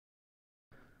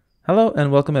Hello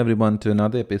and welcome everyone to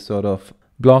another episode of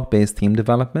blog-based theme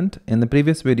development. In the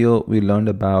previous video, we learned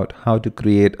about how to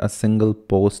create a single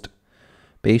post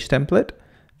page template.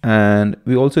 And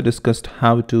we also discussed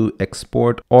how to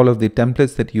export all of the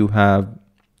templates that you have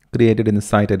created in the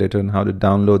site editor and how to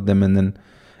download them and then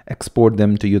export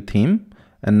them to your theme.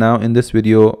 And now in this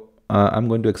video, I'm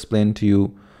going to explain to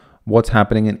you what's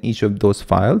happening in each of those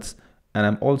files. And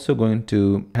I'm also going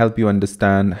to help you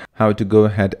understand how to go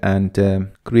ahead and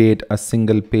create a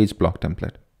single page block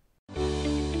template.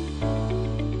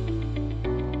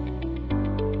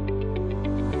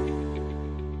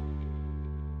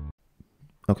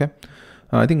 Okay,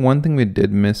 I think one thing we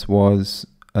did miss was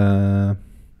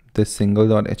this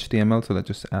single.html. So let's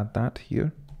just add that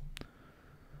here.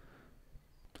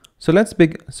 So let's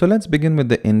begin with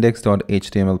the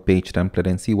index.html page template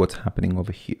and see what's happening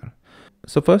over here.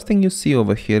 So first thing you see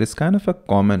over here is kind of a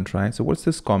comment, right? So what's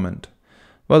this comment?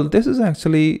 Well, this is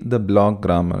actually the block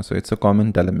grammar. So it's a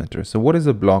comment delimiter. So what is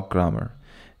a block grammar?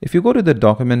 If you go to the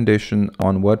documentation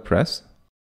on WordPress,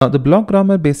 the block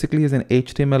grammar basically is an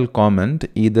HTML comment,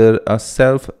 either a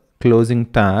self-closing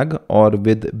tag or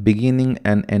with beginning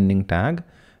and ending tag.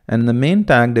 And the main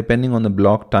tag, depending on the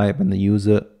block type and the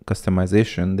user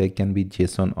customization, they can be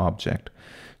JSON object.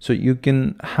 So you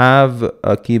can have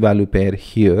a key value pair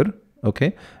here.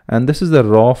 Okay, and this is the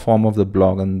raw form of the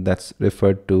block, and that's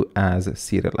referred to as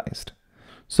serialized.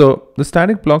 So the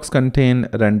static blocks contain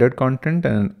rendered content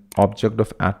and an object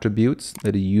of attributes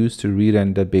that are used to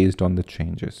re-render based on the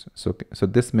changes. So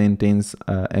this maintains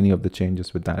any of the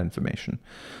changes with that information.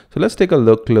 So let's take a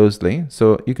look closely.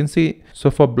 So you can see, so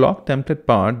for block template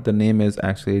part, the name is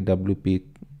actually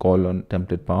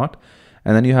WP:template part,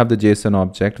 and then you have the JSON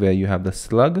object where you have the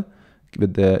slug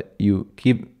with the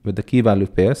key value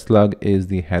pair. Slug is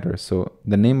the header. So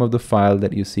the name of the file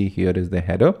that you see here is the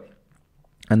header,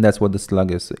 and that's what the slug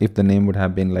is. If the name would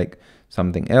have been like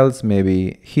something else,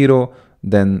 maybe hero,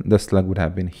 then the slug would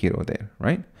have been hero there,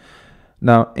 right?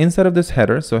 Now inside of this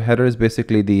header, so header is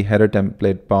basically the header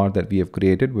template part that we have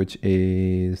created, which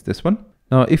is this one.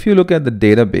 Now if you look at the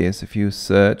database, if you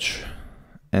search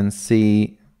and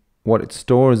see what it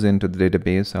stores into the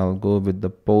database, I'll go with the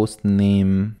post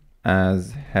name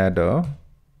as header.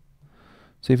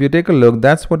 So if you take a look,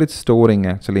 that's what it's storing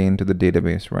actually into the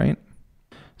database, right?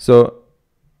 So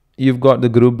you've got the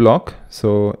group block.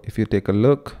 So if you take a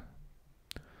look,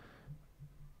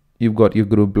 you've got your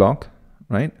group block,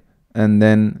 right? And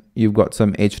then you've got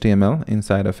some HTML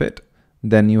inside of it.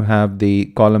 Then you have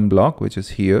the column block, which is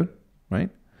here,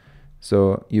 right?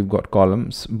 So you've got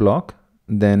columns block.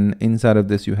 Then inside of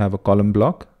this, you have a column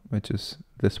block, which is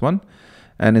this one.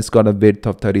 And it's got a width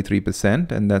of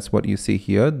 33%, and that's what you see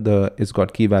here. It's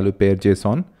got key value pair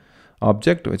JSON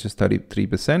object, which is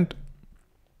 33%.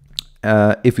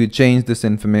 If you change this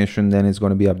information, then it's going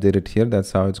to be updated here.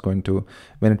 That's how it's going to,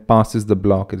 when it passes the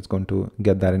block, it's going to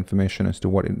get that information as to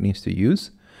what it needs to use.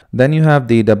 Then you have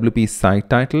the WP site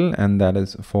title, and that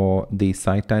is for the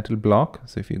site title block.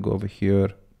 So if you go over here,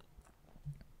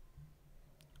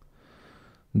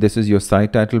 this is your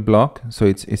site title block. So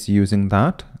it's using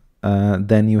that.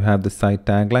 Then you have the site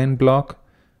tagline block.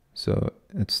 So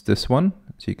it's this one.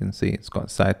 So you can see it's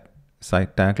got site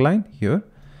tagline here.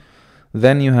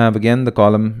 Then you have again the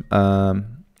column,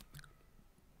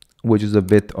 which is a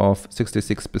width of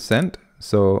 66%.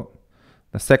 So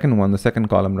the second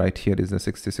column right here is a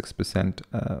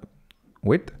 66%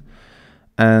 width.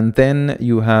 And then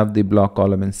you have the block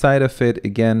column inside of it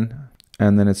again.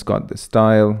 And then it's got the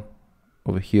style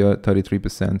over here,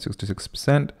 33%,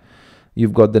 66%.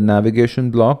 You've got the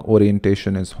navigation block,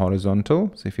 orientation is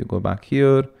horizontal. So if you go back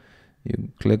here,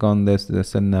 you click on this,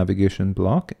 there's a navigation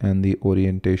block, and the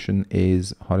orientation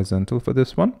is horizontal for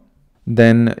this one.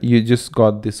 Then you just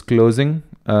got this closing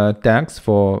tags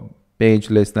for page,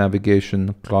 list,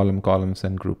 navigation, columns,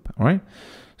 and group. All right.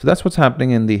 So that's what's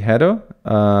happening in the header.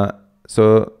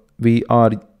 So we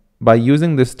are, by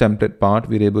using this template part,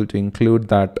 we're able to include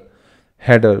that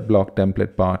header block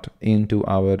template part into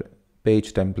our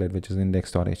page template, which is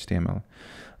index.html.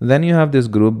 Then you have this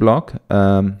group block.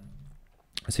 So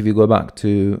if you go back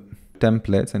to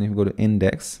templates and if you go to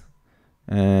index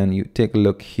and you take a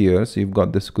look here, so you've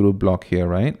got this group block here,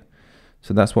 right?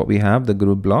 So that's what we have, the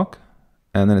group block.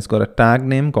 And then it's got a tag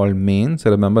name called main. So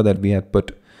remember that we had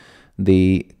put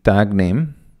the tag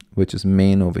name, which is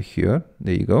main over here.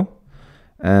 There you go.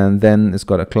 And then it's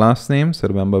got a class name. So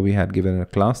remember we had given a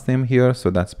class name here. So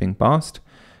that's being passed.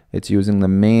 It's using the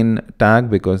main tag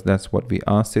because that's what we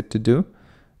asked it to do.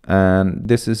 And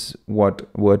this is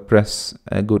what WordPress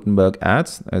Gutenberg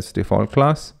adds as default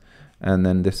class. And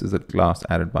then this is a class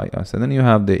added by us. And then you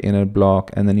have the inner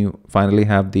block, and then you finally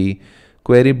have the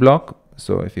query block.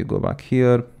 So if you go back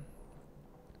here,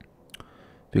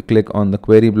 if you click on the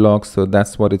query block, so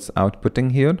that's what it's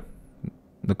outputting here.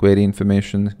 The query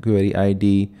information, query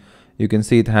ID. You can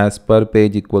see it has per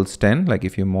page equals 10. Like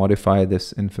if you modify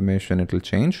this information, it will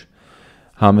change.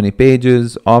 How many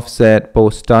pages, offset,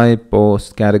 post type,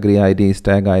 post, category IDs,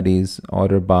 tag IDs,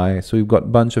 order by. So you've got a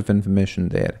bunch of information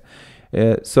there.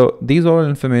 So these all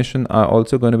information are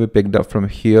also going to be picked up from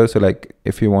here. So like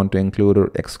if you want to include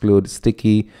or exclude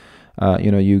sticky,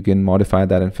 you can modify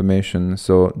that information.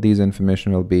 So these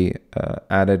information will be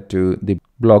added to the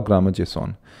block grammar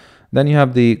JSON. Then you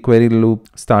have the query loop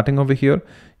starting over here.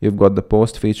 You've got the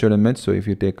post featured image. So if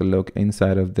you take a look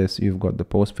inside of this, you've got the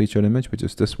post featured image, which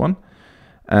is this one.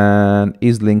 And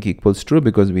is link equals true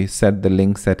because we set the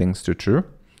link settings to true.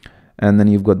 And then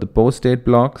you've got the post date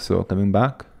block. So coming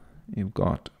back, you've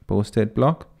got post date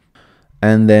block.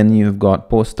 And then you've got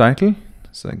post title.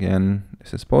 So again,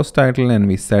 this is post title, and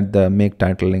we set the make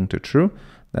title link to true.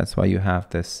 That's why you have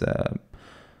this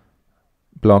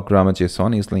block grammar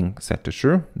JSON is link set to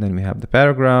true. Then we have the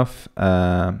paragraph.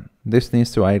 This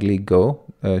needs to ideally go.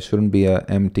 Shouldn't be an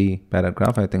empty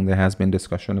paragraph. I think there has been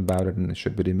discussion about it, and it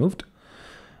should be removed.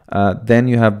 Then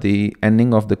you have the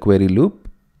ending of the query loop.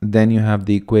 Then you have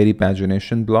the query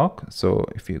pagination block. So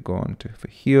if you go on to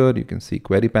here, you can see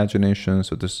query pagination.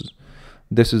 So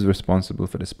this is responsible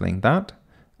for displaying that.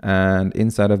 And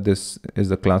inside of this is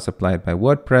the class applied by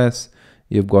WordPress.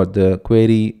 You've got the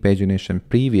query pagination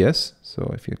previous.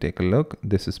 So if you take a look,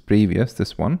 this is previous,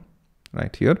 this one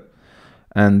right here.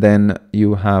 And then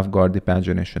you have got the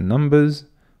pagination numbers.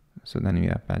 So then you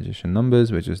have pagination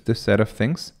numbers, which is this set of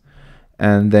things.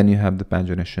 And then you have the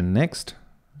pagination next.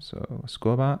 So let's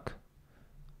go back.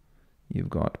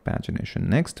 You've got pagination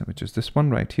next, which is this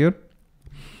one right here.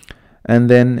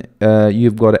 And then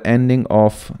you've got an ending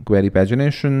of query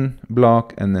pagination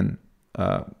block, and then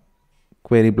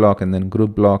query block, and then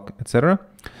group block, etc.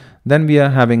 Then we are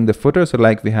having the footer. So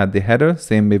like we had the header,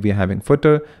 same way we are having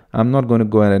footer. I'm not going to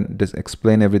go ahead and just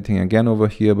explain everything again over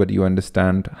here, but you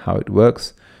understand how it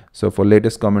works. So for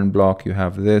latest comment block, you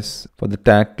have this. For the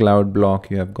tag cloud block,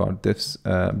 you have got this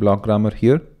block grammar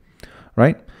here,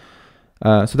 right?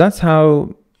 So that's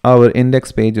how our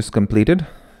index page is completed.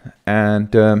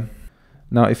 And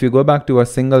now if you go back to our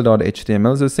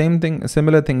single.html, the same thing, a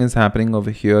similar thing is happening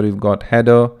over here. We've got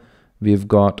header, we've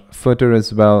got footer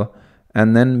as well,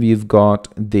 and then we've got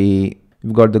the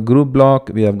group block,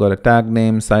 we have got a tag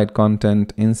name, site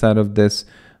content. Inside of this,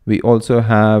 we also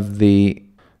have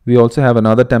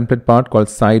another template part called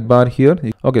sidebar here.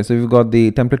 Okay, so we've got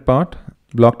the template part,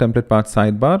 block template part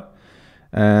sidebar.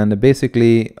 And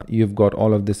basically you've got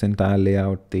all of this entire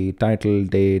layout, the title,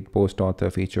 date, post author,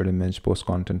 featured image, post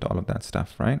content, all of that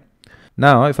stuff, right?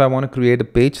 Now, if I want to create a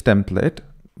page template,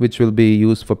 which will be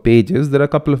used for pages, there are a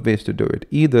couple of ways to do it.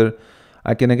 Either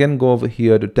I can again go over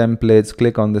here to templates,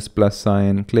 click on this plus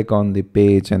sign, click on the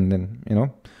page, and then,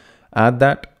 add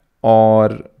that,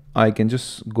 or I can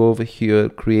just go over here,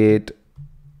 create.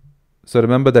 So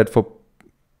remember that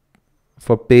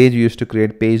for page, you used to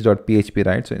create page.php,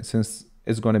 right? So since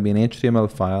it's going to be an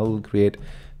HTML file, we'll create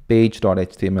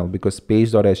page.html because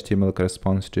page.html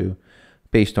corresponds to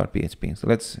page.php. So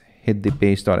let's hit the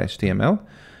page.html,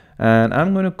 and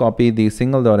I'm going to copy the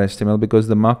single.html because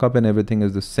the markup and everything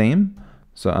is the same.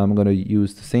 So I'm going to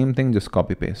use the same thing, just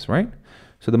copy paste, right?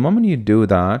 So the moment you do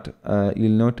that,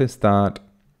 you'll notice that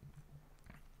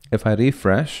if I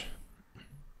refresh,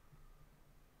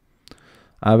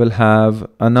 I will have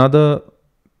another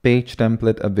page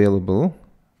template available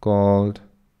called,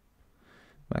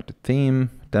 back to theme,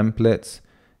 templates,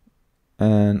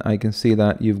 and I can see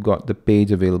that you've got the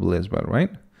page available as well,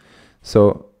 right?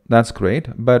 So that's great.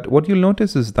 But what you'll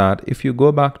notice is that if you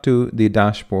go back to the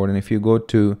dashboard and if you go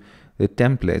to the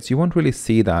templates, you won't really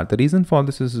see that. The reason for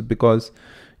this is because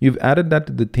you've added that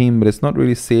to the theme, but it's not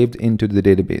really saved into the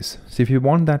database. So if you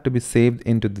want that to be saved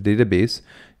into the database,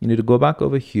 you need to go back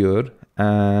over here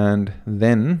and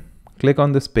then click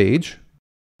on this page.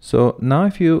 So now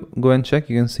if you go and check,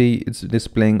 you can see it's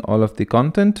displaying all of the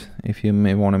content. If you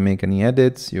may want to make any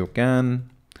edits, you can.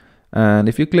 And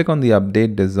if you click on the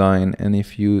update design and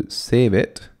if you save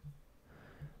it,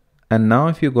 and now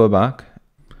if you go back,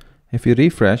 if you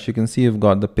refresh, you can see you've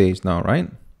got the page now, right?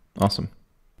 Awesome.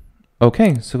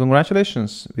 Okay, so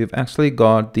congratulations. We've actually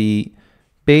got the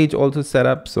page also set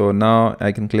up. So now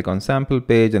I can click on sample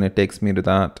page and it takes me to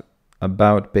that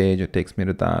about page. It takes me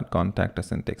to that contact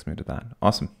us and it takes me to that.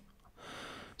 Awesome.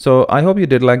 So I hope you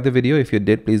did like the video. If you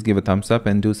did, please give a thumbs up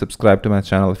and do subscribe to my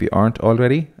channel if you aren't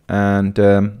already. And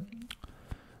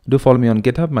Do follow me on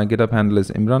GitHub. My GitHub handle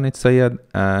is imranhsayed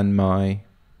and my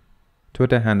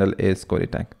Twitter handle is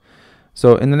Codeytek.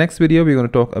 So in the next video, we're going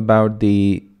to talk about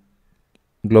the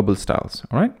global styles.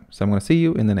 All right. So I'm going to see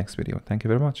you in the next video. Thank you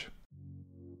very much.